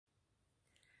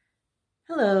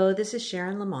Hello, this is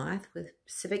Sharon Lamoth with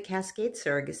Pacific Cascade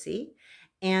Surrogacy.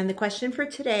 And the question for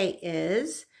today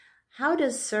is, how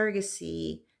does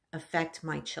surrogacy affect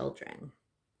my children?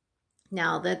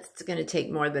 Now, that's going to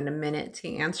take more than a minute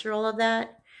to answer all of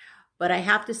that. But I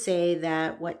have to say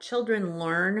that what children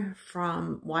learn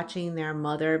from watching their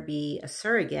mother be a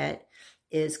surrogate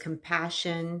is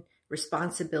compassion,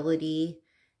 responsibility,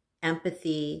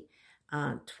 empathy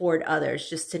toward others,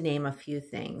 just to name a few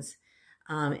things.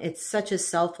 It's such a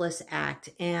selfless act,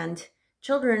 and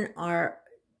children are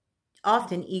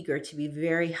often eager to be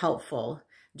very helpful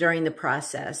during the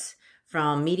process,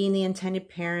 from meeting the intended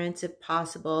parents, if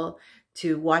possible,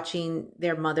 to watching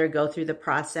their mother go through the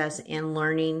process and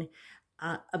learning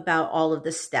about all of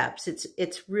the steps.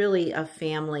 It's really a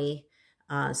family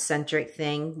centric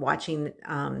thing, watching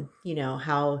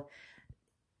how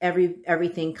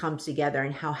everything comes together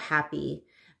and how happy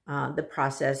the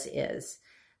process is.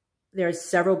 There's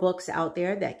several books out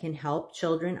there that can help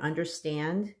children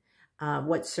understand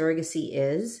what surrogacy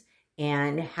is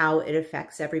and how it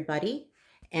affects everybody.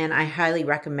 And I highly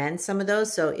recommend some of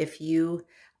those. So if you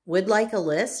would like a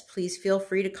list, please feel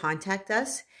free to contact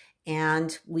us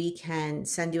and we can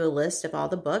send you a list of all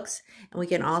the books. And we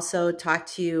can also talk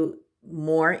to you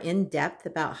more in depth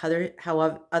about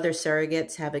how other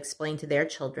surrogates have explained to their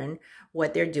children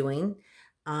what they're doing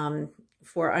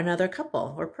for another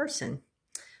couple or person.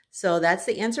 So that's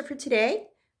the answer for today.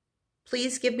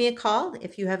 Please give me a call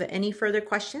if you have any further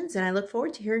questions, and I look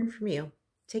forward to hearing from you.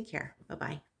 Take care.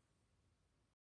 Bye-bye.